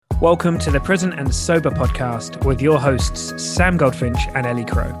Welcome to the Present and Sober podcast with your hosts, Sam Goldfinch and Ellie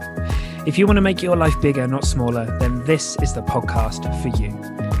Crow. If you want to make your life bigger, not smaller, then this is the podcast for you.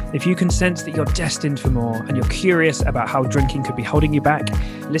 If you can sense that you're destined for more and you're curious about how drinking could be holding you back,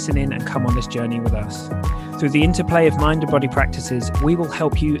 listen in and come on this journey with us. Through the interplay of mind and body practices, we will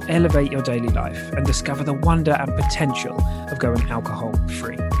help you elevate your daily life and discover the wonder and potential of going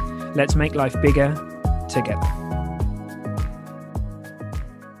alcohol-free. Let's make life bigger together.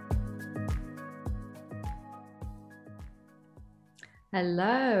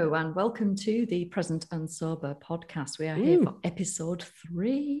 Hello and welcome to the Present and Sober podcast. We are here for episode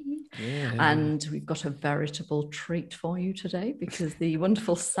 3 and we've got a veritable treat for you today because the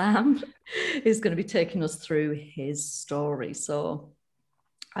wonderful Sam is going to be taking us through his story. So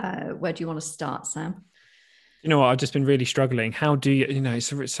where do you want to start, Sam? You know what? I've just been really struggling. How do you,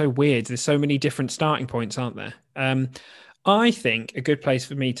 it's so weird. There's so many different starting points, aren't there? I think a good place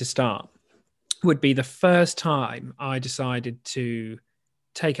for me to start would be the first time I decided to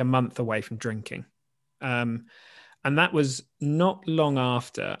take a month away from drinking. And that was not long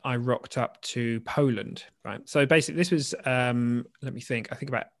after I rocked up to Poland, right? So basically this was, let me think, I think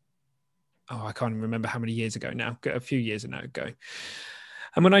about, I can't even remember how many years ago now, a few years ago.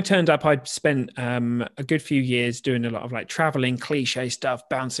 And when I turned up, I'd spent a good few years doing a lot of like traveling, cliche stuff,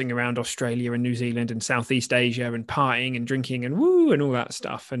 bouncing around Australia and New Zealand and Southeast Asia and partying and drinking and woo and all that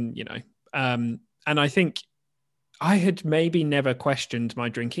stuff. And, and I think I had maybe never questioned my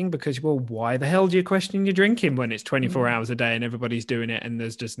drinking because, well, why the hell do you question your drinking when it's 24 hours a day and everybody's doing it and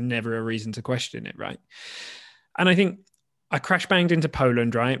there's just never a reason to question it, right? And I think I crash banged into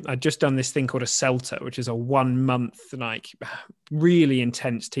Poland, right? I'd just done this thing called a CELTA, which is a 1 month, like really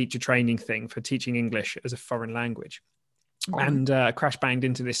intense teacher training thing for teaching English as a foreign language. And crash banged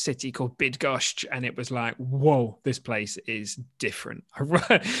into this city called Bydgoszcz, and it was like, whoa, this place is different.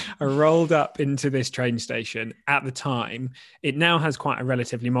 I rolled up into this train station at the time. It now has quite a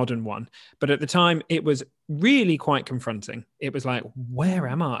relatively modern one, but at the time it was really quite confronting. It was like, where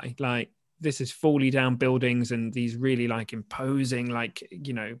am I? Like, this is fully down buildings and these really like imposing, like,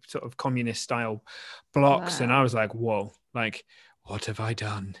 sort of communist style blocks. Wow. And I was like, whoa, like, what have I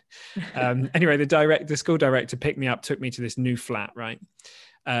done? Anyway, the school director picked me up, took me to this new flat, right?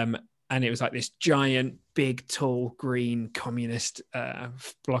 And it was like this giant, big, tall, green communist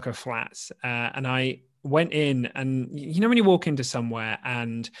block of flats. And I went in and, when you walk into somewhere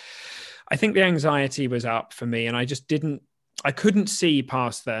and I think the anxiety was up for me and I couldn't see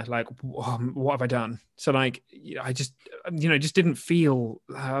past there, like, what have I done? So like, I just, just didn't feel,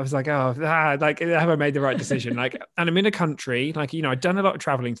 I was like, have I made the right decision? Like, and I'm in a country, like, I'd done a lot of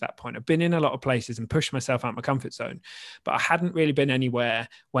traveling to that point. I've been in a lot of places and pushed myself out my comfort zone, but I hadn't really been anywhere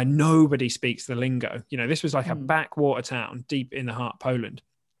where nobody speaks the lingo. This was like a backwater town deep in the heart of Poland.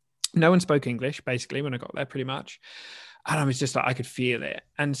 No one spoke English, basically, when I got there, pretty much. And I was just like, I could feel it.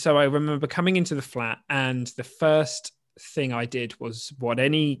 And so I remember coming into the flat and the first thing I did was what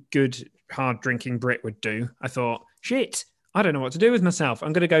any good hard drinking Brit would do. I thought, shit, I don't know what to do with myself.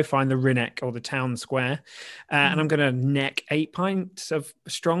 I'm going to go find the Rynek or the town square and I'm going to neck 8 pints of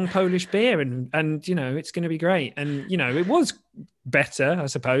strong Polish beer and it's going to be great. And, it was better, I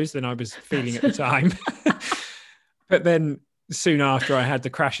suppose, than I was feeling at the time. But then soon after I had the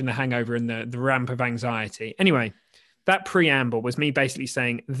crash and the hangover and the ramp of anxiety. Anyway, that preamble was me basically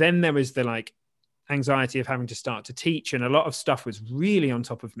saying, then there was the like anxiety of having to start to teach, and a lot of stuff was really on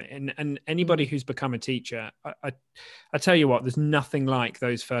top of me. And anybody who's become a teacher, I tell you what, there's nothing like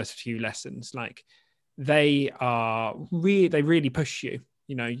those first few lessons. Like they really push you.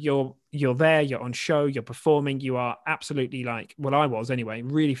 You're there, you're on show, you're performing, you are absolutely like, well, I was anyway,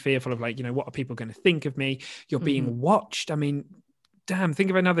 really fearful of like, what are people going to think of me? You're being watched. I mean, damn, think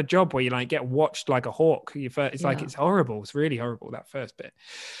of another job where you like get watched like a hawk. It's like, it's horrible. It's really horrible, that first bit.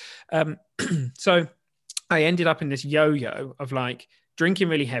 So I ended up in this yo-yo of like drinking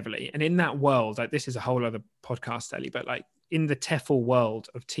really heavily. And in that world, like this is a whole other podcast, Ellie, but like in the TEFL world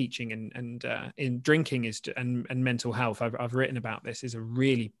of teaching and in drinking and mental health, I've written about this, is a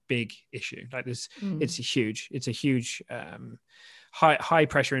really big issue. Like this, it's a huge high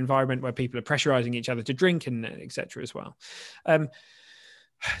pressure environment where people are pressurizing each other to drink and et cetera as well.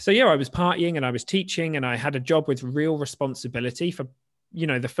 So I was partying and I was teaching and I had a job with real responsibility for,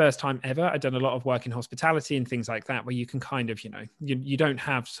 the first time ever. I'd done a lot of work in hospitality and things like that, where you can kind of, you don't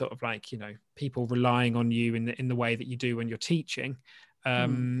have sort of like, people relying on you in the way that you do when you're teaching.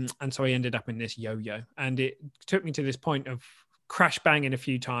 And so I ended up in this yo-yo, and it took me to this point of crash banging a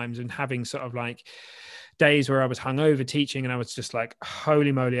few times and having sort of like days where I was hungover teaching and I was just like,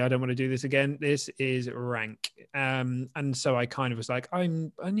 holy moly, I don't want to do this again. This is rank. And so I kind of was like, I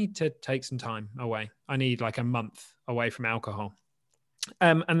need to take some time away. I need like a month away from alcohol.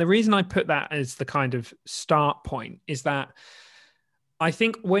 And the reason I put that as the kind of start point is that I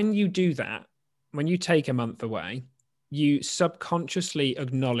think when you do that, when you take a month away, you subconsciously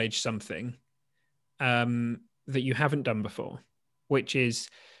acknowledge something that you haven't done before, which is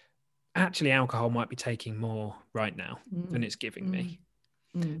actually alcohol might be taking more right now than it's giving me.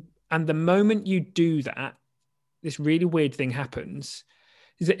 And the moment you do that, this really weird thing happens.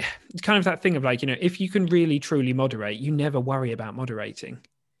 It's kind of that thing of like, if you can really truly moderate, you never worry about moderating,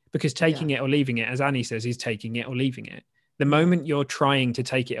 because taking it or leaving it, as Annie says, is taking it or leaving it. The moment you're trying to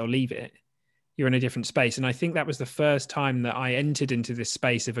take it or leave it, you're in a different space. And I think that was the first time that I entered into this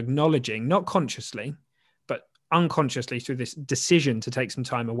space of acknowledging, not consciously, but unconsciously through this decision to take some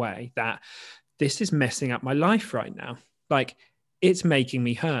time away, that this is messing up my life right now. Like, it's making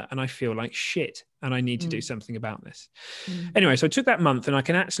me hurt and I feel like shit and I need to do something about this. Anyway, so I took that month and I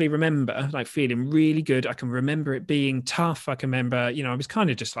can actually remember like feeling really good. I can remember it being tough. I can remember, I was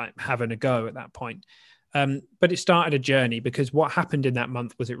kind of just like having a go at that point. But it started a journey, because what happened in that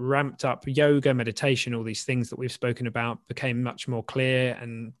month was it ramped up yoga, meditation, all these things that we've spoken about became much more clear,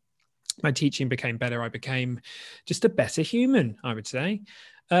 and my teaching became better. I became just a better human, I would say.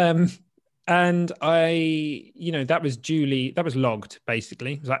 And I, that was logged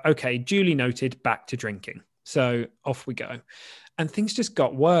basically. It was like, okay, duly noted, back to drinking. So off we go. And things just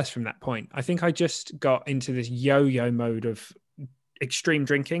got worse from that point. I think I just got into this yo-yo mode of extreme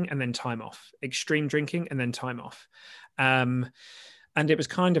drinking and then time off, extreme drinking and then time off. And it was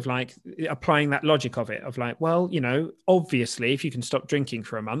kind of like applying that logic of it, of like, well, obviously if you can stop drinking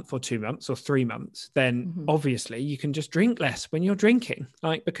for a month or 2 months or 3 months, then obviously you can just drink less when you're drinking,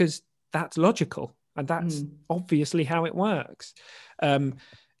 like, because that's logical and that's obviously how it works.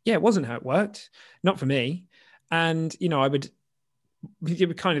 It wasn't how it worked, not for me. And, I would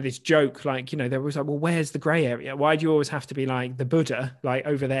give kind of this joke, like, there was like, well, where's the gray area? Why do you always have to be like the Buddha, like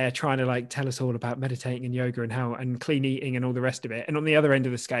over there trying to like tell us all about meditating and yoga and clean eating and all the rest of it? And on the other end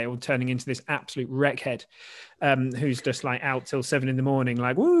of the scale, turning into this absolute wreckhead who's just like out till 7 a.m,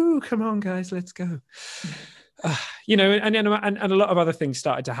 like, woo, come on guys, let's go. And a lot of other things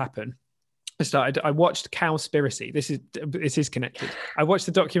started to happen. I watched Cowspiracy. This is connected. I watched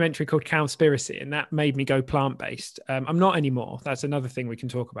the documentary called Cowspiracy, and that made me go plant-based. I'm not anymore. That's another thing we can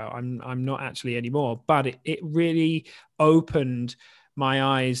talk about. I'm not actually anymore, but it really opened my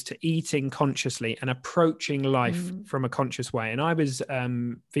eyes to eating consciously and approaching life from a conscious way. And I was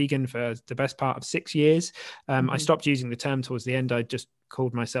vegan for the best part of 6 years. I stopped using the term towards the end. I just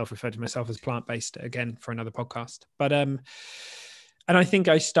referred to myself as plant-based, again for another podcast. But and I think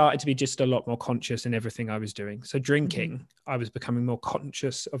I started to be just a lot more conscious in everything I was doing. So drinking, I was becoming more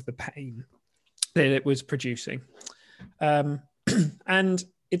conscious of the pain that it was producing. And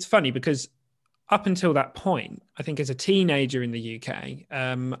it's funny because up until that point, I think as a teenager in the UK,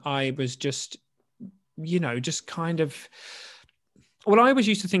 I was just, just kind of, well, I always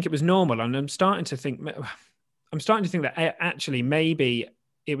used to think it was normal. And I'm starting to think that actually maybe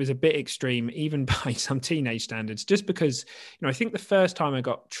it was a bit extreme, even by some teenage standards, just because, I think the first time I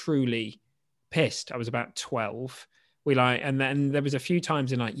got truly pissed, I was about 12. And then there was a few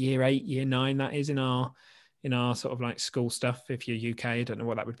times in like year 8, year 9, that is in our sort of like school stuff. If you're UK, I don't know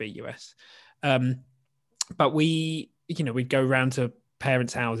what that would be, US. But we'd go around to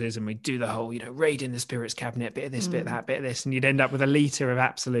parents' houses and we'd do the whole, raiding the spirits cabinet, bit of this, bit of that, bit of this. And you'd end up with a litre of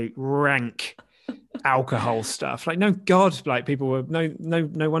absolute rank alcohol stuff. Like, no God, like people were no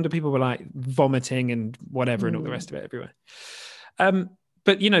wonder people were like vomiting and whatever and all the rest of it everywhere.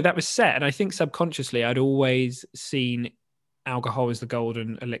 But that was set, and I think subconsciously I'd always seen alcohol as the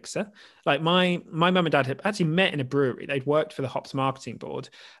golden elixir. Like my mum and dad had actually met in a brewery. They'd worked for the Hops Marketing Board,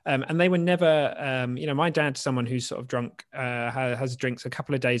 and they were never my dad's someone who's sort of drunk, has drinks a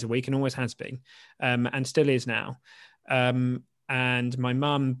couple of days a week and always has been, and still is now. And my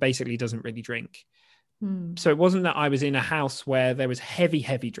mum basically doesn't really drink. So it wasn't that I was in a house where there was heavy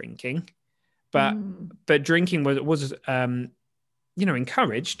drinking, but drinking was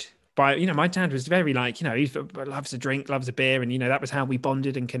encouraged by, my dad was very like, he loves a drink, loves a beer. And, that was how we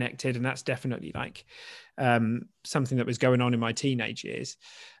bonded and connected. And that's definitely like something that was going on in my teenage years.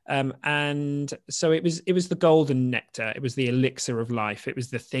 And so it was the golden nectar. It was the elixir of life. It was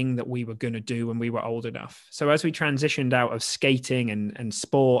the thing that we were going to do when we were old enough. So as we transitioned out of skating and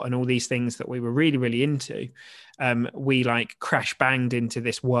sport and all these things that we were really, really into, we like crash banged into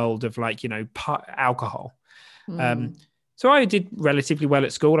this world of like, alcohol. So I did relatively well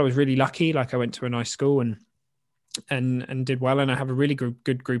at school. I was really lucky. Like I went to a nice school and did well. And I have a really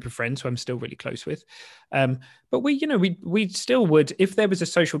good group of friends who I'm still really close with. But we still would, if there was a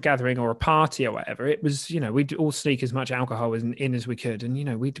social gathering or a party or whatever, it was, we'd all sneak as much alcohol in as we could.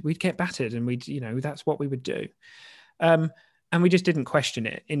 And, we'd get battered and that's what we would do. And we just didn't question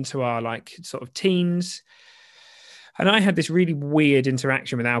it into our like sort of teens. And I had this really weird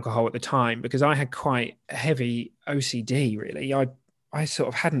interaction with alcohol at the time because I had quite heavy OCD, really. I sort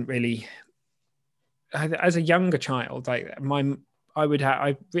of hadn't really, as a younger child, like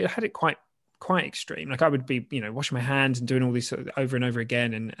I had it quite extreme. Like I would be, washing my hands and doing all these sort of over and over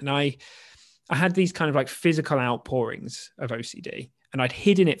again. And I had these kind of like physical outpourings of OCD. And I'd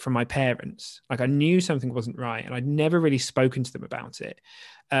hidden it from my parents. Like I knew something wasn't right and I'd never really spoken to them about it.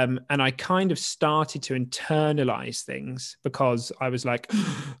 And I kind of started to internalize things because I was like,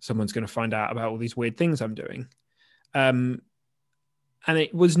 someone's going to find out about all these weird things I'm doing. And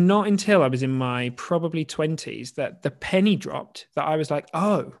it was not until I was in my probably 20s that the penny dropped that I was like,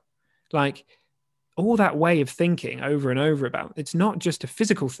 oh, like all that way of thinking over and over about it's not just a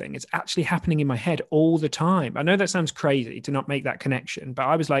physical thing. It's actually happening in my head all the time. I know that sounds crazy to not make that connection, but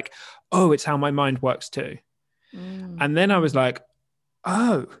I was like, oh, it's how my mind works too. And then I was like,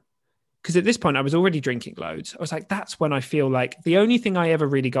 oh, because at this point I was already drinking loads. I was like, that's when I feel like the only thing I ever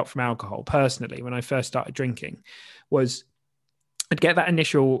really got from alcohol personally, when I first started drinking, was I'd get that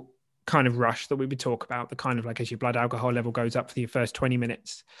initial kind of rush that we would talk about, the kind of like as your blood alcohol level goes up for your first 20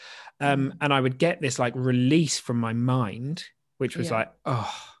 minutes. And I would get this like release from my mind, which was like,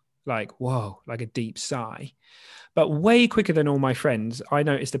 oh, like, whoa, like a deep sigh. But way quicker than all my friends, I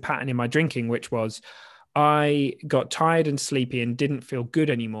noticed a pattern in my drinking, which was I got tired and sleepy and didn't feel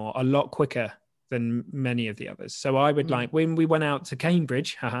good anymore a lot quicker than many of the others. So I would like, when we went out to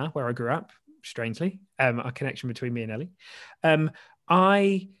Cambridge, where I grew up, strangely, a connection between me and Ellie,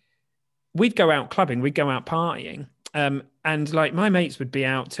 we'd go out clubbing, we'd go out partying. And like my mates would be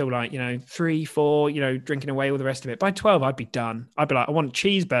out till like, 3, 4, drinking away, all the rest of it. By 12, I'd be done. I'd be like, I want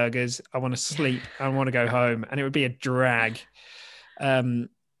cheeseburgers. I want to sleep. I want to go home. And it would be a drag. So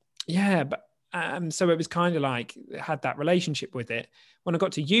it was kind of like, had that relationship with it. When I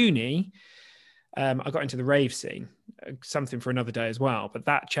got to uni, I got into the rave scene, something for another day as well, but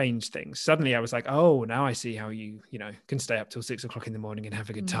that changed things. Suddenly I was like, oh, now I see how you can stay up till 6 o'clock in the morning and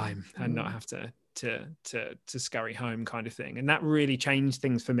have a good time and not have to scurry home kind of thing. And that really changed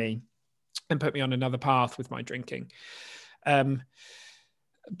things for me and put me on another path with my drinking.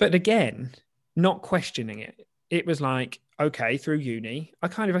 But again, not questioning it. It was like, okay, through uni, I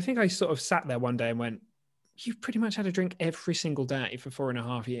think I sort of sat there one day and went, you've pretty much had a drink every single day for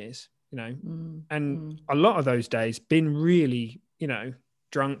 4.5 years. And a lot of those days been really,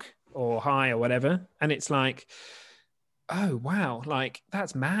 drunk or high or whatever. And it's like, oh, wow, like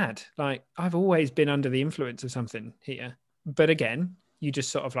that's mad. Like I've always been under the influence of something here. But again, you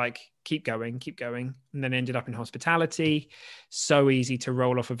just sort of like keep going, and then ended up in hospitality. So easy to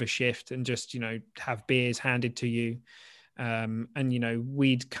roll off of a shift and just, have beers handed to you.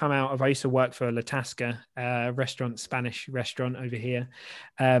 We'd come out of, I used to work for La Tasca, Spanish restaurant over here.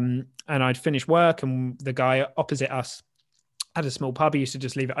 And I'd finish work and the guy opposite us had a small pub. He used to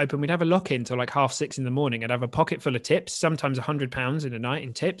just leave it open. We'd have a lock-in till like 6:30 in the morning. I'd have a pocket full of tips, sometimes £100 in a night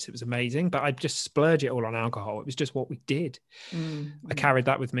in tips. It was amazing, but I'd just splurge it all on alcohol. It was just what we did. I carried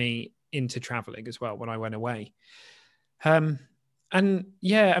that with me into traveling as well when I went away. And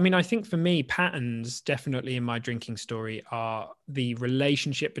yeah, I mean, I think for me, patterns definitely in my drinking story are the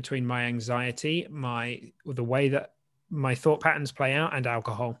relationship between my anxiety, the way that my thought patterns play out, and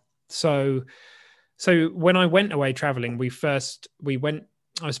alcohol. So when I went away traveling, I was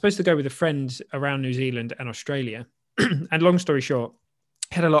supposed to go with a friend around New Zealand and Australia. And long story short,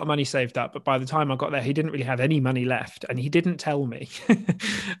 had a lot of money saved up, but by the time I got there, he didn't really have any money left. And he didn't tell me,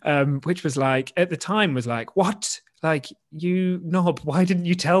 which was like, at the time was like, what? Like, you knob, why didn't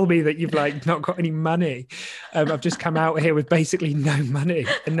you tell me that you've like not got any money? I've just come out here with basically no money.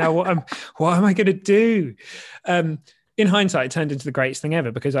 And now what am I going to do? In hindsight, it turned into the greatest thing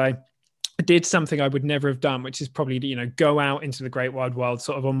ever because I did something I would never have done, which is probably, go out into the great wide world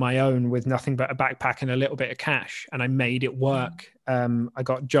sort of on my own with nothing but a backpack and a little bit of cash. And I made it work. I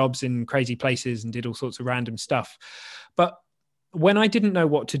got jobs in crazy places and did all sorts of random stuff. But when I didn't know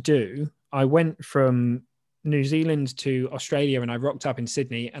what to do, I went from New Zealand to Australia and I rocked up in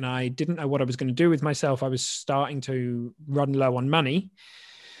Sydney and I didn't know what I was going to do with myself. I was starting to run low on money.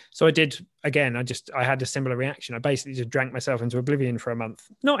 So I did, again, I had a similar reaction. I basically just drank myself into oblivion for a month.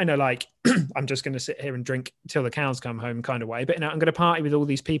 Not in a like, I'm just going to sit here and drink till the cows come home kind of way, but I'm going to party with all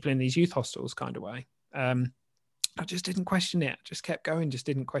these people in these youth hostels kind of way. I just didn't question it. Just kept going, just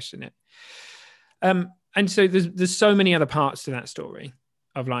didn't question it. And so there's so many other parts to that story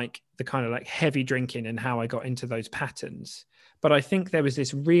of like the kind of like heavy drinking and how I got into those patterns. But I think there was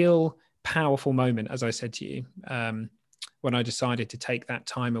this real powerful moment, as I said to you, when I decided to take that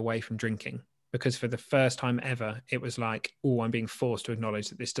time away from drinking, because for the first time ever, it was like, oh, I'm being forced to acknowledge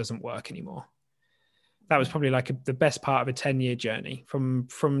that this doesn't work anymore. That was probably like the best part of a 10-year journey from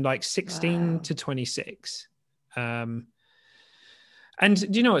like 16 to 26. And do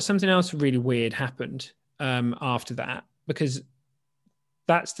you know what? Something else really weird happened after that, because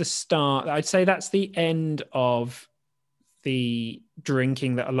that's the start. I'd say that's the end of the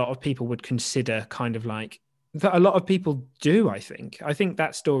drinking that a lot of people would consider kind of like, that a lot of people do, I think. I think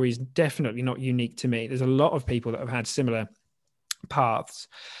that story is definitely not unique to me. There's a lot of people that have had similar paths.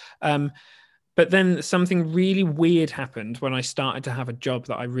 But then something really weird happened when I started to have a job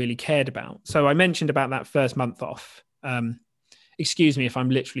that I really cared about. So I mentioned about that first month off. Excuse me if I'm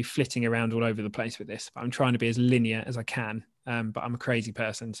literally flitting around all over the place with this, but I'm trying to be as linear as I can. But I'm a crazy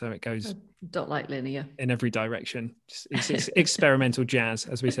person, so it goes. I don't like linear in every direction. It's experimental jazz,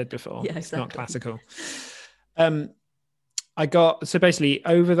 as we said before. Yeah, exactly. It's not classical. So basically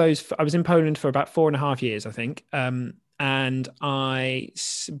over those, I was in Poland for about 4.5 years, I think. And I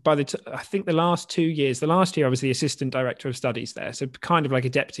think the last year I was the assistant director of studies there. So kind of like a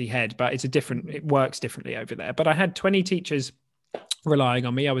deputy head, but it works differently over there. But I had 20 teachers relying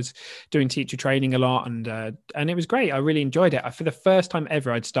on me. I was doing teacher training a lot, and it was great. I really enjoyed it. For the first time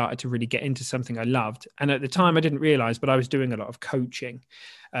ever, I'd started to really get into something I loved. And at the time I didn't realize, but I was doing a lot of coaching.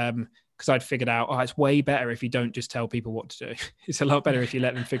 Because I'd figured out, it's way better if you don't just tell people what to do. It's a lot better if you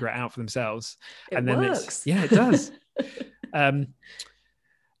let them figure it out for themselves. It works. It does.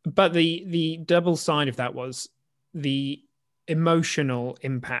 But the double side of that was the emotional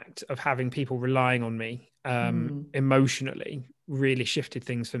impact of having people relying on me emotionally really shifted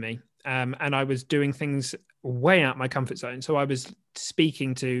things for me. And I was doing things way out my comfort zone. So I was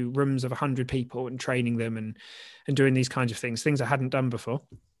speaking to rooms of 100 people and training them and doing these kinds of things I hadn't done before.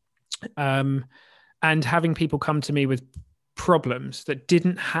 And having people come to me with problems that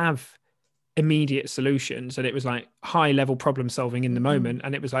didn't have immediate solutions, and it was like high level problem solving in the moment,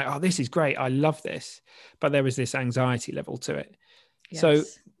 and it was like, this is great, I love this, but there was this anxiety level to it. Yes. So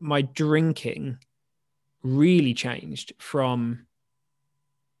my drinking really changed from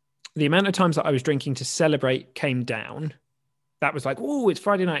the amount of times that I was drinking to celebrate came down. That was like, it's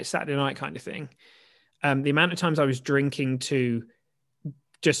Friday night, Saturday night kind of thing. The amount of times I was drinking to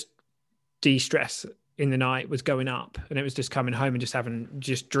just de-stress in the night was going up, and it was just coming home and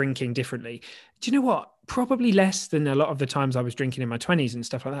just drinking differently. Do you know what? Probably less than a lot of the times I was drinking in my 20s and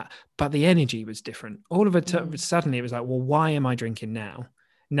stuff like that, but the energy was different. All of a suddenly it was like, well, why am I drinking now?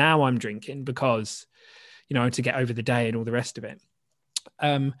 Now I'm drinking because, to get over the day and all the rest of it.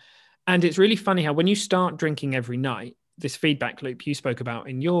 And it's really funny how when you start drinking every night, this feedback loop you spoke about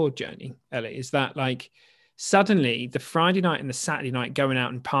in your journey, Ellie, is that like, suddenly the Friday night and the Saturday night going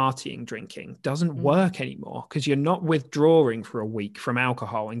out and partying, drinking doesn't work anymore, because you're not withdrawing for a week from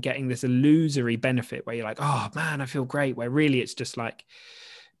alcohol and getting this illusory benefit where you're like, oh man, I feel great. Where really it's just like,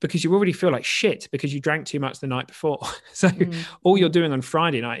 because you already feel like shit because you drank too much the night before. So all you're doing on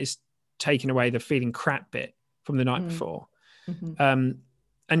Friday night is taking away the feeling crap bit from the night before. And,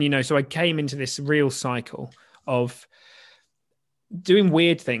 so I came into this real cycle of doing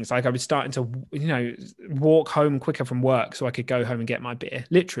weird things. Like I was starting to, walk home quicker from work so I could go home and get my beer,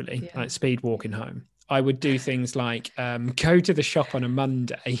 literally, like speed walking home. I would do things like go to the shop on a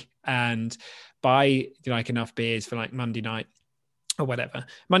Monday and buy like enough beers for like Monday night or whatever.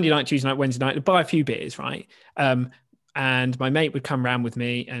 Monday night, Tuesday night, Wednesday night, buy a few beers, right? And my mate would come round with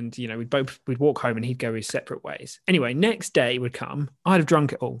me, and we'd walk home and he'd go his separate ways. Anyway, next day would come, I'd have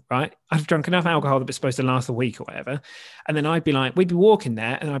drunk it all, right? I'd have drunk enough alcohol that was supposed to last a week or whatever. And then I'd be like, we'd be walking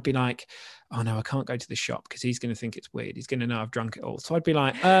there and I'd be like, oh no, I can't go to the shop because he's going to think it's weird. He's going to know I've drunk it all. So I'd be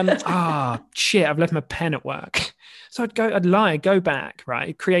like, shit, I've left my pen at work. So I'd lie, go back,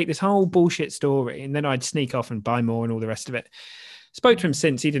 right? Create this whole bullshit story. And then I'd sneak off and buy more and all the rest of it. Spoke to him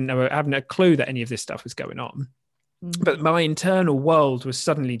since. He didn't know, I haven't a clue that any of this stuff was going on. But my internal world was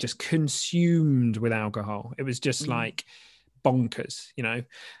suddenly just consumed with alcohol. It was just like bonkers,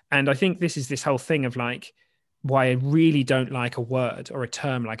 And I think this whole thing of like why I really don't like a word or a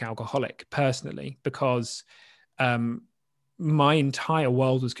term like alcoholic personally, because my entire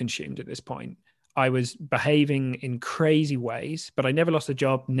world was consumed at this point. I was behaving in crazy ways, but I never lost a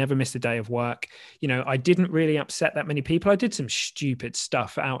job, never missed a day of work. I didn't really upset that many people. I did some stupid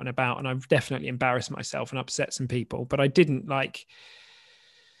stuff out and about, and I've definitely embarrassed myself and upset some people, but I didn't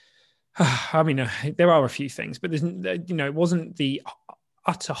I mean, there are a few things, but there's, it wasn't the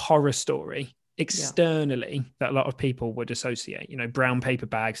utter horror story externally that a lot of people would associate. Brown paper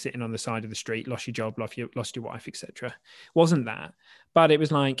bags sitting on the side of the street, lost your job, lost your wife, etc. Wasn't that? But it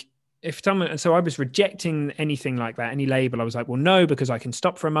was like, if someone, and so I was rejecting anything like that, any label. I was like, well, no, because I can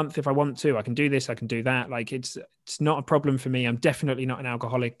stop for a month if I want to. I can do this, I can do that. Like it's not a problem for me. I'm definitely not an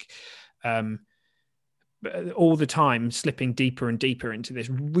alcoholic. All the time slipping deeper and deeper into this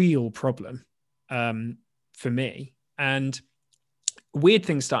real problem for me. And weird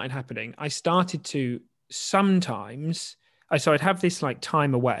things started happening. I started to sometimes, so I'd have this like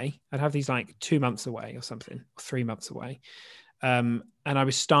time away. I'd have these like 2 months away or something, or 3 months away. And I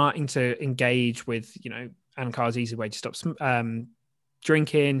was starting to engage with, Anne Carr's Easy Way to Stop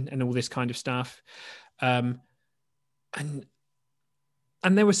Drinking and all this kind of stuff. And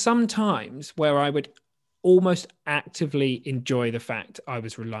there were some times where I would almost actively enjoy the fact I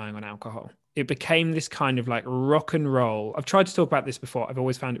was relying on alcohol. It became this kind of like rock and roll. I've tried to talk about this before. I've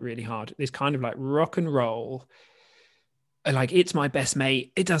always found it really hard. This kind of like rock and roll. Like, it's my best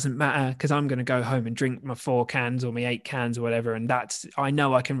mate. It doesn't matter because I'm going to go home and drink my 4 cans or my 8 cans or whatever. And I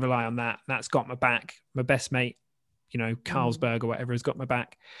know I can rely on that. That's got my back. My best mate, Carlsberg or whatever has got my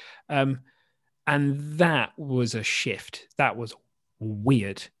back. And that was a shift. That was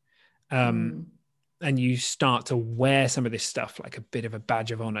weird. And you start to wear some of this stuff like a bit of a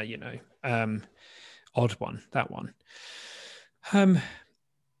badge of honor, odd one, that one. And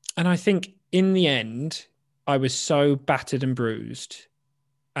I think in the end, I was so battered and bruised,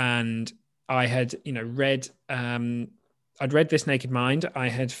 and I had, read, I'd read This Naked Mind. I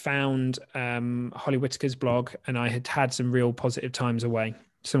had found Holly Whitaker's blog, and I had had some real positive times away,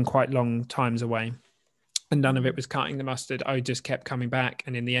 some quite long times away. And none of it was cutting the mustard. I just kept coming back.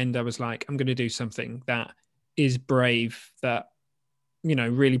 And in the end, I was like, I'm going to do something that is brave, that,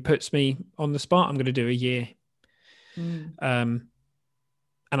 really puts me on the spot. I'm going to do a year. And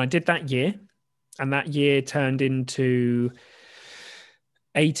I did that year. And that year turned into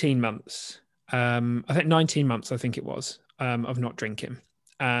 18 months. I think 19 months, I think it was, of not drinking.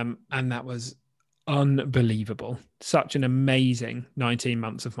 And that was unbelievable. Such an amazing 19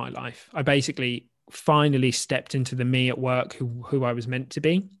 months of my life. I basically finally stepped into the me at work who I was meant to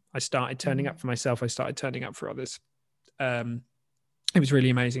be. I started turning up for myself. I started turning up for others. It was really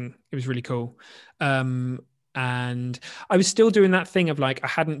amazing. It was really cool. And I was still doing that thing of like, I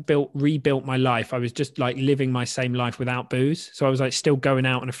hadn't rebuilt my life. I was just like living my same life without booze. So I was like still going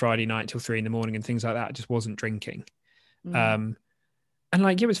out on a Friday night till 3 a.m. and things like that. I just wasn't drinking. And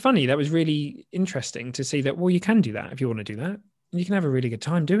like, it was funny. That was really interesting to see that, well, you can do that if you want to do that. And you can have a really good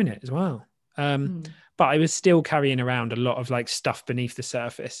time doing it as well. But I was still carrying around a lot of like stuff beneath the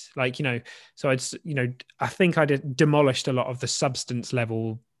surface. Like, so I think I'd demolished a lot of the substance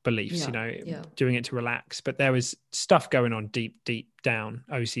level beliefs, doing it to relax. But there was stuff going on deep down,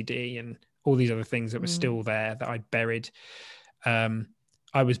 OCD and all these other things that were still there that I'd buried. I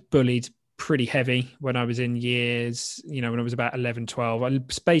was bullied pretty heavy when I was in years, when I was about 11, 12. I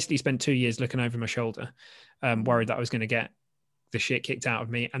basically spent 2 years looking over my shoulder, worried that I was going to get the shit kicked out of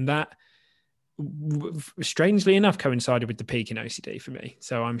me. And that, strangely enough, coincided with the peak in OCD for me.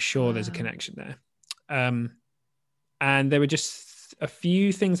 So I'm sure there's a connection there. And there were just a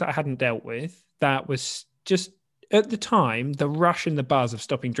few things that I hadn't dealt with that was just, at the time, the rush and the buzz of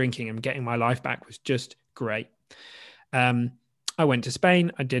stopping drinking and getting my life back was just great. I went to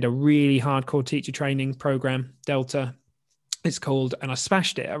Spain. I did a really hardcore teacher training program, Delta it's called, and I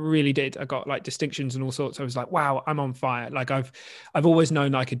smashed it. I really did. I got like distinctions and all sorts. I was like, wow, I'm on fire. Like I've always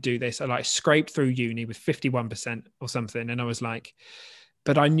known I could do this. I like scraped through uni with 51% or something. And I was like,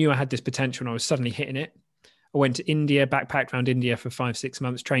 but I knew I had this potential and I was suddenly hitting it. I went to India, backpacked around India for 5-6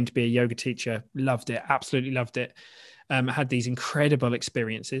 months, trained to be a yoga teacher, loved it, absolutely loved it. Had these incredible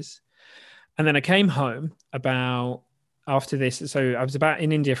experiences. And then I came home after this. So I was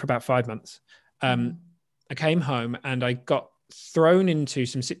in India for about 5 months. I came home and I got thrown into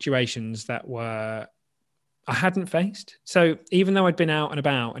some situations that I hadn't faced. So even though I'd been out and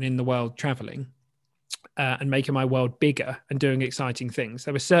about and in the world traveling and making my world bigger and doing exciting things,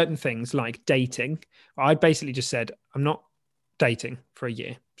 there were certain things like dating. I basically just said, I'm not dating for a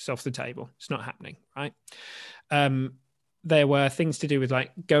year. It's off the table. It's not happening, right? There were things to do with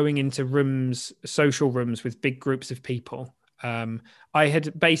like going into rooms, social rooms with big groups of people. I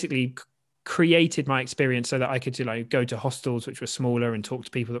had basically created my experience so that I could go to hostels which were smaller and talk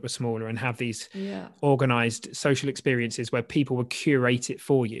to people that were smaller and have these organized social experiences where people would curate it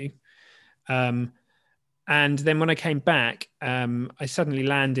for you. And then when I came back, I suddenly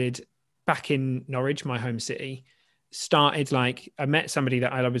landed back in Norwich, my home city, started like, I met somebody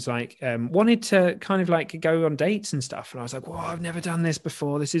that I was like, wanted to kind of like go on dates and stuff. And I was like, well, I've never done this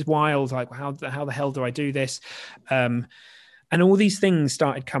before. This is wild. Like, how the hell do I do this? And all these things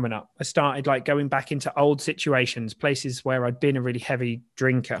started coming up. I started like going back into old situations, places where I'd been a really heavy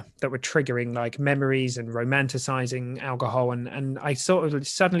drinker that were triggering like memories and romanticizing alcohol. And I sort of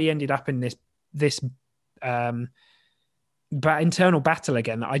suddenly ended up in this internal battle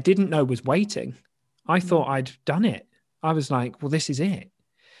again that I didn't know was waiting. I thought I'd done it. I was like, well, this is it.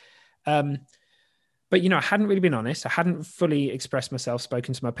 But, you know, I hadn't really been honest. I hadn't fully expressed myself,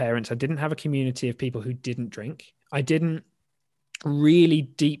 spoken to my parents. I didn't have a community of people who didn't drink. I didn't really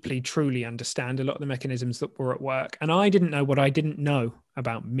deeply, truly understand a lot of the mechanisms that were at work. And I didn't know what I didn't know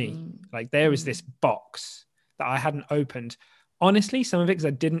about me. Like there was this box that I hadn't opened. Honestly, some of it because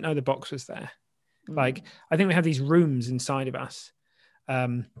I didn't know the box was there. Like, I think we have these rooms inside of us.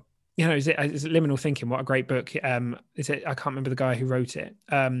 You know, is it Liminal Thinking? What a great book. Is it? I can't remember the guy who wrote it.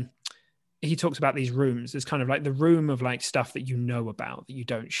 He talks about these rooms. There's kind of like the room of like stuff that you know about that you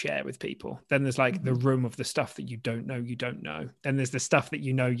don't share with people. Then there's like the room of the stuff that you don't know. Then there's the stuff that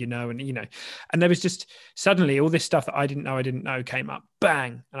you know, and you know. And there was just suddenly all this stuff that I didn't know came up.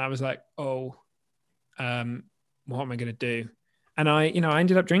 Bang. And I was like, oh, what am I going to do? And I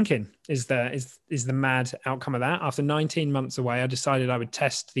ended up drinking is the mad outcome of that. After 19 months away, I decided I would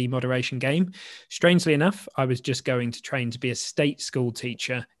test the moderation game. Strangely enough, I was just going to train to be a state school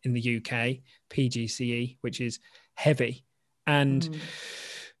teacher in the UK, PGCE, which is heavy. And,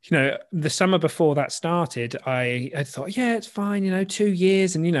 you know, the summer before that started, I thought, yeah, it's fine, you know, 2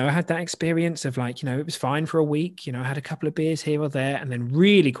 years. And, you know, I had that experience of like, you know, it was fine for a week, you know, I had a couple of beers here or there. And then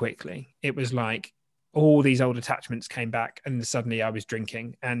really quickly, it was like, all these old attachments came back and suddenly I was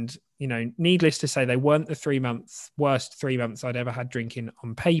drinking. And, you know, needless to say, they weren't the worst 3 months I'd ever had drinking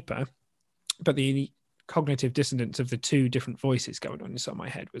on paper, but the cognitive dissonance of the two different voices going on inside my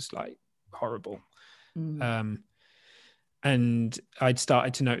head was like horrible. And I'd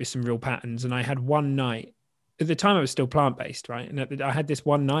started to notice some real patterns. And I had one night, at the time I was still plant-based, right? And I had this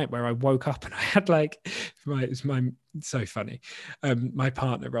one night where I woke up and I had like, it's so funny. My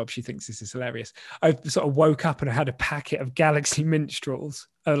partner, Rob, she thinks this is hilarious. I sort of woke up and I had a packet of Galaxy Minstrels,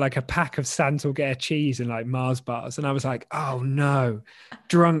 like a pack of Santalgare cheese and like Mars bars. And I was like, oh no,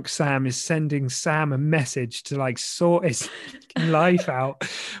 drunk Sam is sending Sam a message to like sort his life out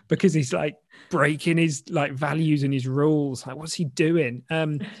because he's like breaking his like values and his rules. Like, what's he doing?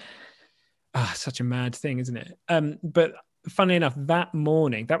 Such a mad thing, isn't it? But funnily enough, that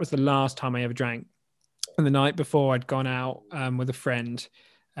morning, that was the last time I ever drank. And the night before, I'd gone out with a friend.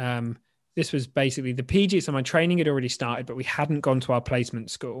 This was basically the PG. So my training had already started, but we hadn't gone to our placement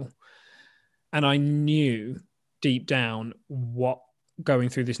school. And I knew deep down what going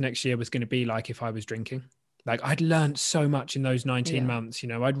through this next year was going to be like if I was drinking. Like I'd learned so much in those 19 months, you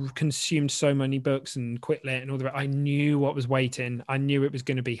know, I'd consumed so many books and quit lit and all that. I knew what was waiting. I knew it was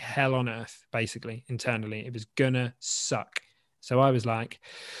going to be hell on earth, basically, internally. It was going to suck. So I was like,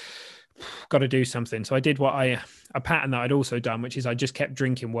 got to do something. So I did a pattern that I'd also done, which is I just kept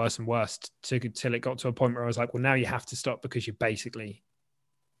drinking worse and worse till it got to a point where I was like, well, now you have to stop because you're basically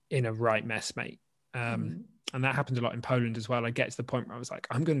in a right mess, mate. And that happened a lot in Poland as well. I get to the point where I was like,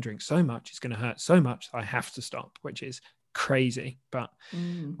 I'm going to drink so much, it's going to hurt so much, I have to stop, which is crazy, but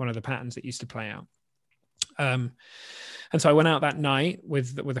one of the patterns that used to play out. And so I went out that night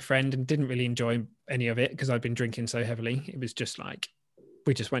with a friend and didn't really enjoy any of it because I'd been drinking so heavily. It was just like,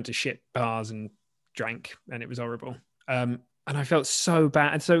 we just went to shit bars and drank and it was horrible. And I felt so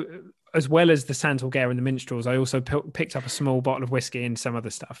bad. And so as well as the Santalgare and the Minstrels, I also picked up a small bottle of whiskey and some other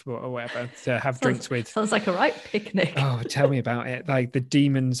stuff or whatever to have drinks with. Sounds like a right picnic. Oh, tell me about it. Like the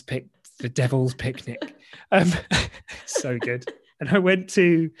devil's picnic. So good. And I went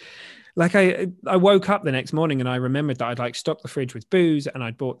to, like, I woke up the next morning and I remembered that I'd like stocked the fridge with booze and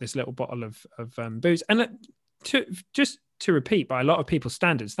I'd bought this little bottle of booze. And to repeat by a lot of people's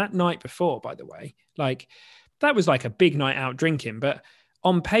standards, that night before, by the way, like that was like a big night out drinking, but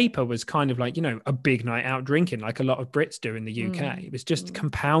on paper was kind of like, you know, a big night out drinking like a lot of Brits do in the UK. It was just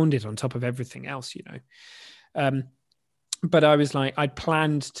compounded on top of everything else, you know. But I was like, I'd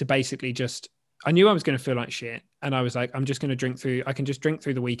planned to basically I knew I was going to feel like shit. And I was like, I'm just going to I can just drink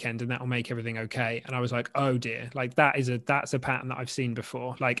through the weekend and that'll make everything okay. And I was like, oh dear, like that's a pattern that I've seen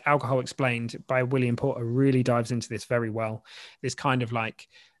before. Like Alcohol Explained by William Porter really dives into this very well. This kind of like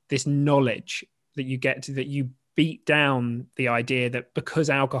this knowledge that you get to, that you beat down the idea that because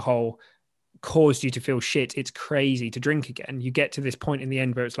alcohol caused you to feel shit, it's crazy to drink again. You get to this point in the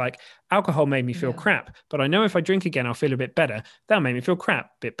end where it's like, alcohol made me feel crap, but I know if I drink again, I'll feel a bit better. That'll make me feel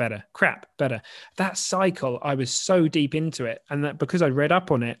crap, bit better, crap, better. That cycle, I was so deep into it. And that because I read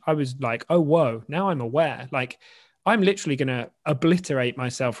up on it, I was like, oh, whoa, now I'm aware. Like, I'm literally going to obliterate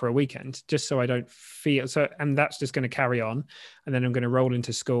myself for a weekend just so I don't feel so. And that's just going to carry on. And then I'm going to roll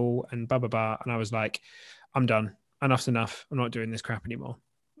into school and blah, blah, blah. And I was like, I'm done. Enough's enough. I'm not doing this crap anymore.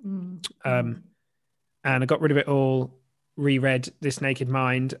 And I got rid of it all, reread This Naked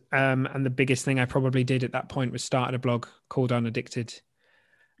Mind. And the biggest thing I probably did at that point was started a blog called Unaddicted.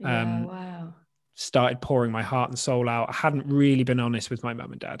 Wow. Started pouring my heart and soul out. I hadn't really been honest with my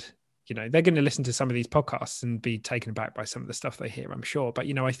mum and dad. You know, they're going to listen to some of these podcasts and be taken aback by some of the stuff they hear, I'm sure. But,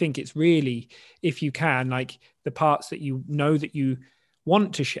 you know, I think it's really, if you can, like the parts that you know that you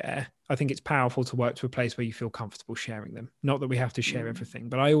want to share, I think it's powerful to work to a place where you feel comfortable sharing them. Not that we have to share everything,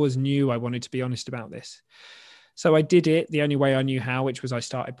 but I always knew I wanted to be honest about this. So I did it the only way I knew how, which was I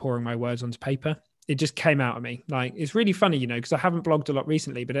started pouring my words onto paper. It just came out of me. Like, it's really funny, you know, because I haven't blogged a lot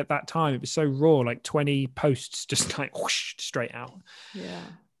recently, but at that time it was so raw, like 20 posts just like whoosh, straight out. Yeah.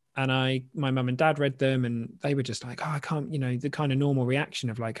 And my mum and dad read them and they were just like, oh, I can't, you know, the kind of normal reaction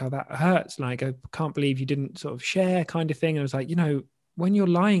of like, oh, that hurts. Like, I can't believe you didn't sort of share kind of thing. And I was like, you know, when you're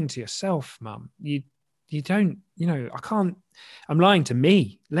lying to yourself, mum, you don't, you know, I'm lying to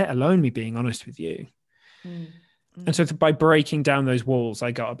me, let alone me being honest with you. And so by breaking down those walls,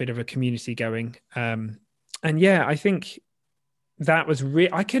 I got a bit of a community going. And yeah, I think that was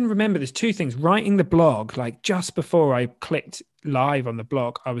I can remember there's two things. Writing the blog, like just before I clicked live on the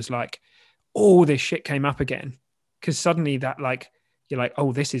blog, I was like, oh, this shit came up again. Because suddenly that like, you're like,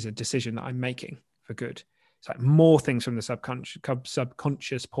 oh, this is a decision that I'm making for good. It's like more things from the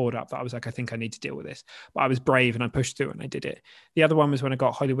subconscious poured up that I was like, I think I need to deal with this. But I was brave and I pushed through and I did it. The other one was when I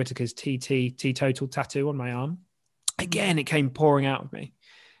got Holly Whitaker's teetotal tattoo on my arm. Again, it came pouring out of me.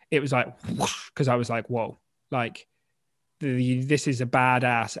 It was like, because I was like, whoa, like, this is a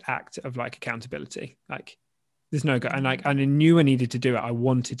badass act of like accountability. Like, there's no go. And like, I knew I needed to do it. I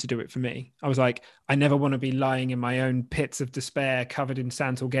wanted to do it for me. I was like, I never want to be lying in my own pits of despair, covered in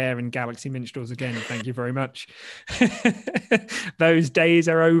Saint-Algaire and Galaxy minstrels again. Thank you very much. Those days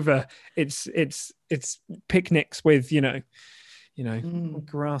are over. It's picnics with, you know,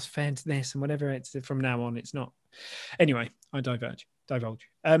 grass fed this and whatever. It's from now on. It's not. Anyway, I divulge.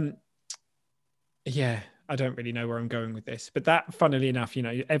 Yeah. I don't really know where I'm going with this, but that, funnily enough, you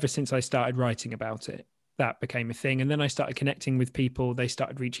know, ever since I started writing about it, that became a thing. And then I started connecting with people. They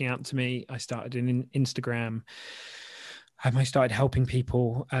started reaching out to me. I started in Instagram. I started helping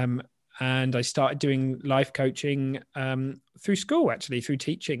people. And I started doing life coaching through school, actually, through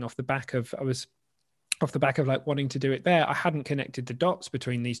teaching off the back of like wanting to do it there. I hadn't connected the dots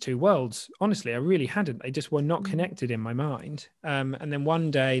between these two worlds. Honestly, I really hadn't. They just were not connected in my mind. And then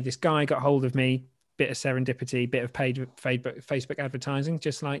one day this guy got hold of me, bit of serendipity, bit of paid Facebook advertising,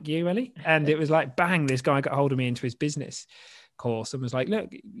 just like you, Ellie. And it was like, bang, this guy got hold of me into his business course and was like, look,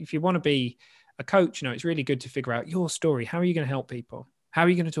 if you want to be a coach, you know, it's really good to figure out your story. How are you going to help people? How are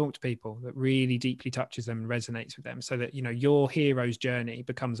you going to talk to people that really deeply touches them and resonates with them so that, you know, your hero's journey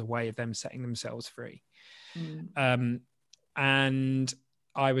becomes a way of them setting themselves free? And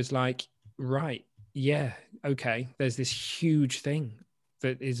I was like, right, yeah, okay. There's this huge thing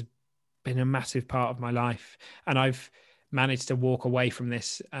that is been a massive part of my life. And I've managed to walk away from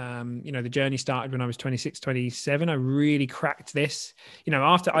this. You know, the journey started when I was 26, 27. I really cracked this, you know,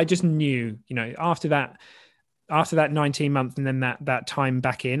 after I just knew, you know, after that 19 month and then that time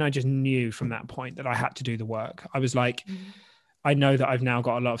back in, I just knew from that point that I had to do the work. I was like, I know that I've now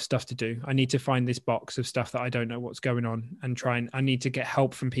got a lot of stuff to do. I need to find this box of stuff that I don't know what's going on and I need to get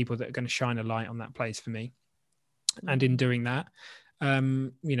help from people that are going to shine a light on that place for me. And in doing that,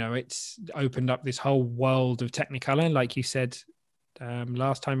 you know, it's opened up this whole world of Technicolor, like you said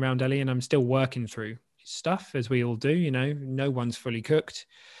last time round, Ellie, and I'm still working through stuff as we all do, you know, no one's fully cooked.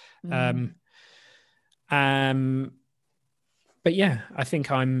 But yeah, I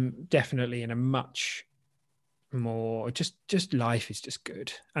think I'm definitely in a much more just life is just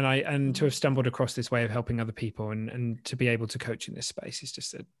good. And to have stumbled across this way of helping other people and to be able to coach in this space is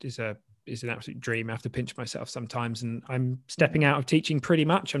just is an absolute dream. I have to pinch myself sometimes, and I'm stepping out of teaching pretty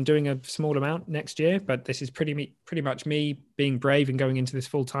much. I'm doing a small amount next year, but this is pretty much me being brave and going into this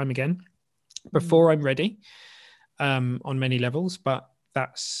full time again before I'm ready on many levels. But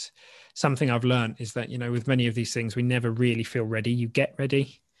that's something I've learned, is that, you know, with many of these things, we never really feel ready. You get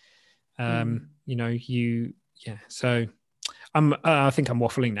ready. You know, yeah. So I think I'm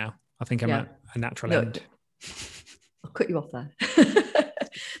waffling now. I think I'm at a natural end. I'll cut you off there.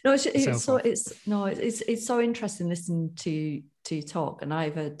 No, it's so interesting listening to talk, and I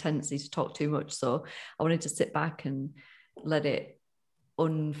have a tendency to talk too much, so I wanted to sit back and let it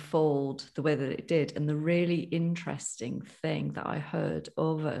unfold the way that it did. And the really interesting thing that I heard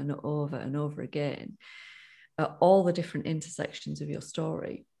over and over and over again at all the different intersections of your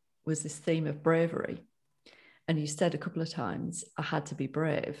story was this theme of bravery. And you said a couple of times, I had to be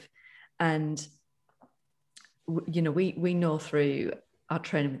brave. And you know, we know through our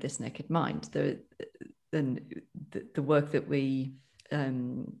training with This Naked Mind, the work that we,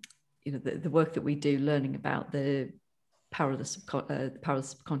 the work that we do, learning about the power of the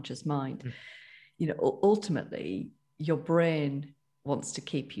subconscious mind. You know, ultimately, your brain wants to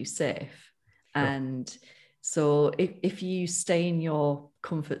keep you safe, and so if you stay in your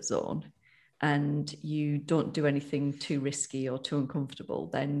comfort zone and you don't do anything too risky or too uncomfortable,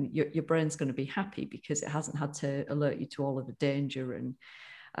 then your brain's going to be happy because it hasn't had to alert you to all of the danger. And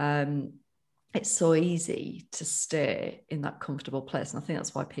it's so easy to stay in that comfortable place. And I think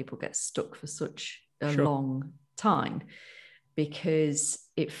that's why people get stuck for such a long time, because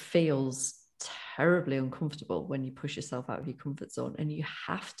it feels terribly uncomfortable when you push yourself out of your comfort zone. And you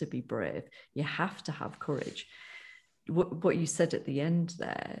have to be brave. You have to have courage. What you said at the end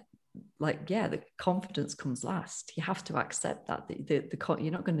there, like, yeah, the confidence comes last. You have to accept that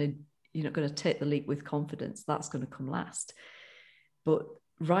you're not going to take the leap with confidence. That's going to come last. But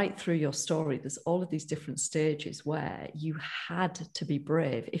right through your story, there's all of these different stages where you had to be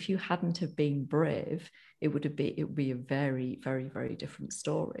brave. If you hadn't have been brave, it would be a very, very, very different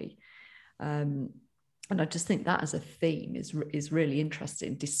story. And I just think that as a theme is really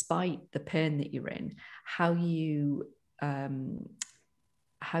interesting. Despite the pain that you're in, how you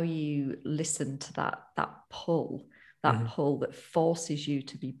listen to that pull, pull that forces you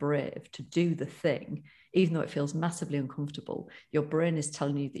to be brave, to do the thing, even though it feels massively uncomfortable. Your brain is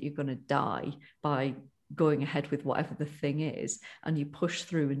telling you that you're going to die by going ahead with whatever the thing is, and you push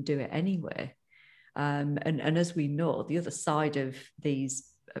through and do it anyway. And as we know, the other side of these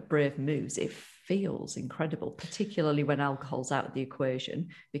brave moves, it feels incredible, particularly when alcohol's out of the equation,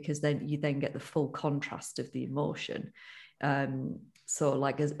 because then you get the full contrast of the emotion. So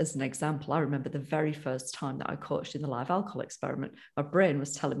like as an example, I remember the very first time that I coached in the live alcohol experiment, my brain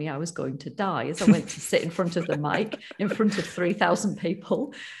was telling me I was going to die as I went to sit in front of the mic in front of 3,000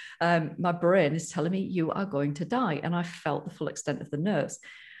 people. My brain is telling me you are going to die. And I felt the full extent of the nerves.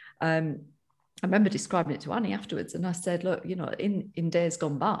 I remember describing it to Annie afterwards, and I said, look, you know, in days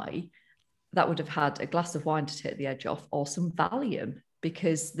gone by, that would have had a glass of wine to take the edge off, or some Valium,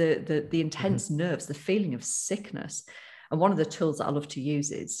 because the intense nerves, the feeling of sickness. And one of the tools that I love to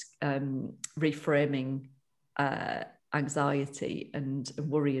use is reframing anxiety and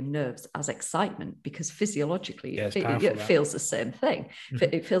worry and nerves as excitement, because physiologically it feels the same thing.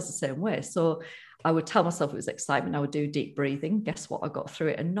 It feels the same way. So I would tell myself it was excitement. I would do deep breathing. Guess what? I got through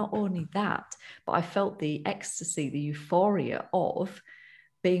it. And not only that, but I felt the ecstasy, the euphoria of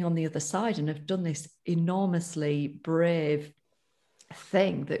being on the other side and have done this enormously brave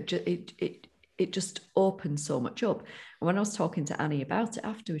thing that it just opened so much up. And when I was talking to Annie about it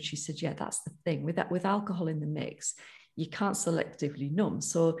afterwards, she said, yeah, that's the thing. With alcohol in the mix, you can't selectively numb.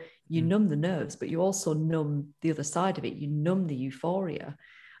 So you numb the nerves, but you also numb the other side of it. You numb the euphoria.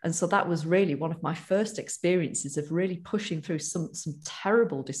 And so that was really one of my first experiences of really pushing through some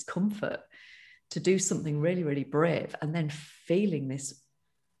terrible discomfort to do something really, really brave, and then feeling this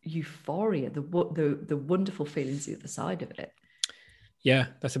euphoria, the wonderful feelings the other side of it. Yeah,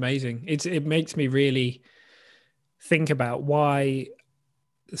 that's amazing. It makes me really think about why.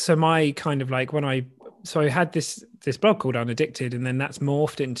 So my kind of like I had this blog called Unaddicted, and then that's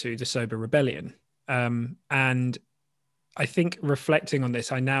morphed into the Sober Rebellion. And I think reflecting on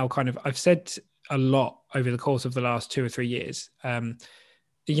this, I've said a lot over the course of the last 2 or 3 years.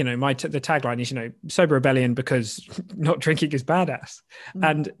 You know, the tagline is, you know, Sober Rebellion because not drinking is badass.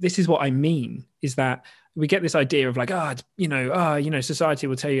 And this is what I mean, is that we get this idea of like, society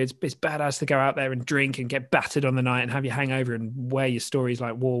will tell you it's badass to go out there and drink and get battered on the night and have your hangover and wear your stories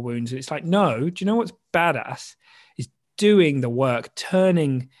like war wounds. And it's like, no, do you know what's badass is doing the work,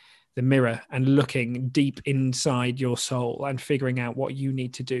 turning the mirror and looking deep inside your soul and figuring out what you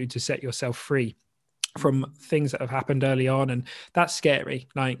need to do to set yourself free from things that have happened early on. And that's scary.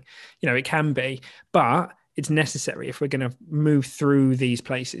 Like, you know, it can be, but it's necessary if we're going to move through these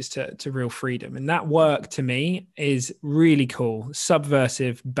places to real freedom. And that work to me is really cool,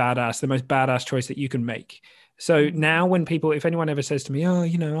 subversive, badass, the most badass choice that you can make. So now when if anyone ever says to me, oh,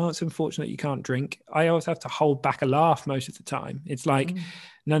 you know, it's unfortunate you can't drink, I always have to hold back a laugh most of the time. It's like,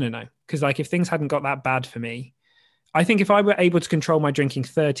 no. Because like if things hadn't got that bad for me, I think if I were able to control my drinking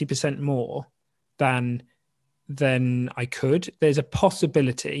 30% more than I could, there's a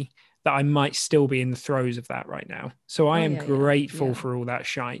possibility that I might still be in the throes of that right now. So I am grateful for all that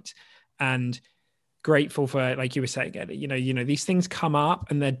shite, and grateful for, like you were saying, you know, these things come up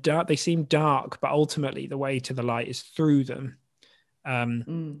and they're dark, they seem dark, but ultimately the way to the light is through them.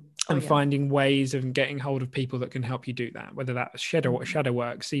 Finding ways of getting hold of people that can help you do that, whether that's shadow work,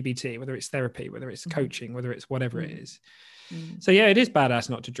 CBT, whether it's therapy, whether it's coaching, whether it's whatever it is. So yeah, it is badass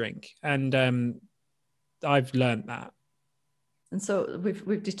not to drink, and I've learned that. And so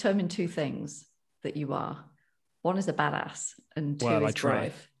we've determined two things that you are. One is a badass, and two is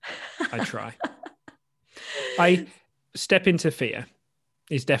brave. I try. I step into fear.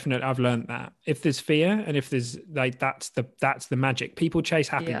 Is definite. I've learned that if there's fear, and if there's like, that's the magic. People chase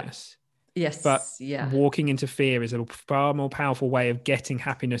happiness. Yes. But walking into fear is a far more powerful way of getting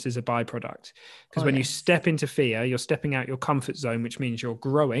happiness as a byproduct. Because when you step into fear, you're stepping out your comfort zone, which means you're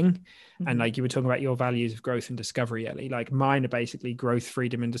growing. And like you were talking about your values of growth and discovery, Ellie, like mine are basically growth,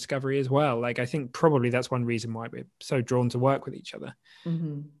 freedom, and discovery as well. Like I think probably that's one reason why we're so drawn to work with each other.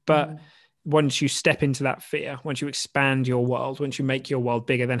 But once you step into that fear, once you expand your world, once you make your world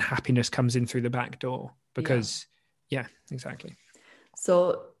bigger, then happiness comes in through the back door. Because exactly.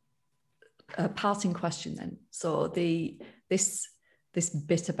 So a parting question then. So this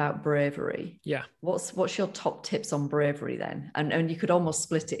bit about bravery. Yeah. What's your top tips on bravery then? And you could almost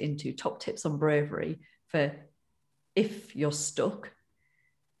split it into top tips on bravery for if you're stuck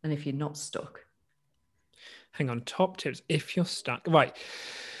and if you're not stuck. Hang on, top tips if you're stuck. Right.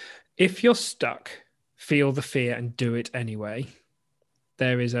 If you're stuck, feel the fear and do it anyway.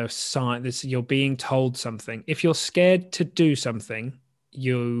 There is a sign that you're being told something. If you're scared to do something,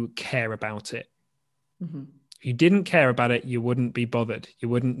 you care about it. If you didn't care about it, you wouldn't be bothered. You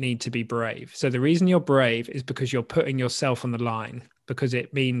wouldn't need to be brave. So the reason you're brave is because you're putting yourself on the line, because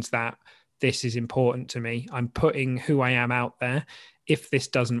it means that this is important to me. I'm putting who I am out there. If this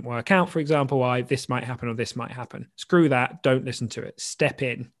doesn't work out, for example, this might happen or this might happen. Screw that. Don't listen to it. Step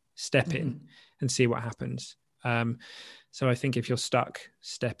in and see what happens. So I think if you're stuck,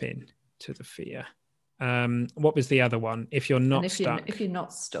 step in to the fear. What was the other one? If you're not stuck. If you're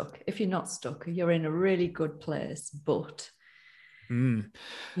not stuck, you're in a really good place, but you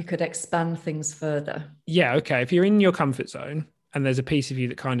could expand things further. Yeah, okay. If you're in your comfort zone and there's a piece of you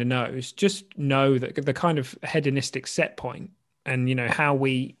that kind of knows, just know that the kind of hedonistic set point and, you know, how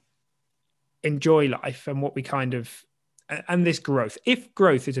we enjoy life and what we kind of, and this growth. If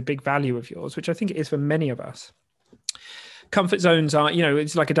growth is a big value of yours, which I think it is for many of us, comfort zones are, you know,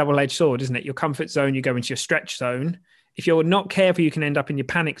 it's like a double-edged sword, isn't it? Your comfort zone, you go into your stretch zone. If you're not careful, you can end up in your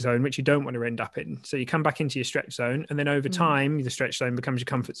panic zone, which you don't want to end up in. So you come back into your stretch zone, and then over time, the stretch zone becomes your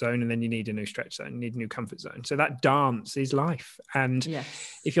comfort zone, and then you need a new stretch zone, you need a new comfort zone. So that dance is life. And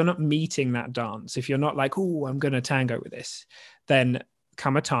if you're not meeting that dance, if you're not like, oh, I'm going to tango with this, then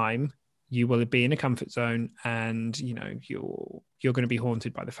come a time, you will be in a comfort zone, and, you know, you're going to be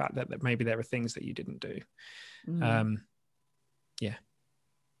haunted by the fact that maybe there are things that you didn't do. Yeah.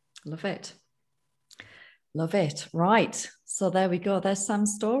 Love it. Right. So there we go. There's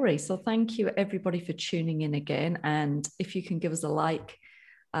Sam's story. So thank you everybody for tuning in again. And if you can give us a like,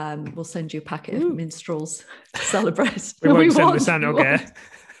 we'll send you a packet of minstrels to celebrate. We won't send the sandal gear.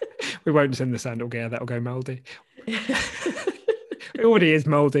 We won't send the sandal gear. That'll go mouldy. It already is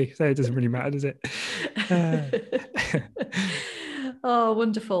mouldy, so it doesn't really matter, does it? Oh,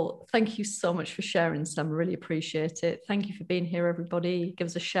 wonderful. Thank you so much for sharing, Sam. Really appreciate it. Thank you for being here, everybody. Give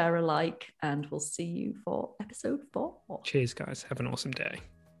us a share, a like, and we'll see you for episode 4. Cheers, guys. Have an awesome day.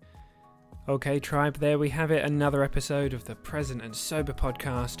 Okay, tribe, there we have it. Another episode of the Present and Sober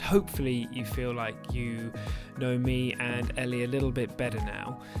podcast. Hopefully you feel like you know me and Ellie a little bit better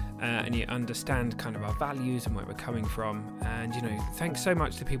now, and you understand kind of our values and where we're coming from. And, you know, thanks so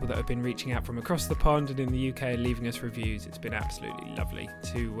much to people that have been reaching out from across the pond and in the UK and leaving us reviews. It's been absolutely lovely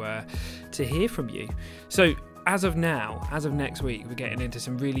to hear from you. So, as of next week, we're getting into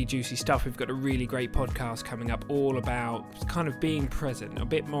some really juicy stuff. We've got a really great podcast coming up all about kind of being present, a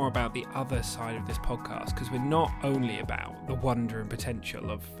bit more about the other side of this podcast, because we're not only about the wonder and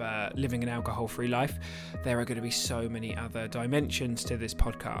potential of living an alcohol-free life. There are going to be so many other dimensions to this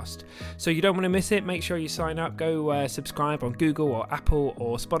podcast. So you don't want to miss it. Make sure you sign up. Go subscribe on Google or Apple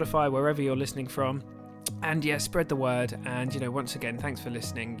or Spotify, wherever you're listening from. And yeah, spread the word. And, you know, once again, thanks for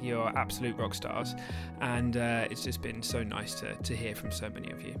listening. You're absolute rock stars. And it's just been so nice to hear from so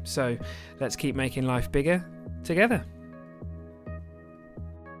many of you. So let's keep making life bigger together.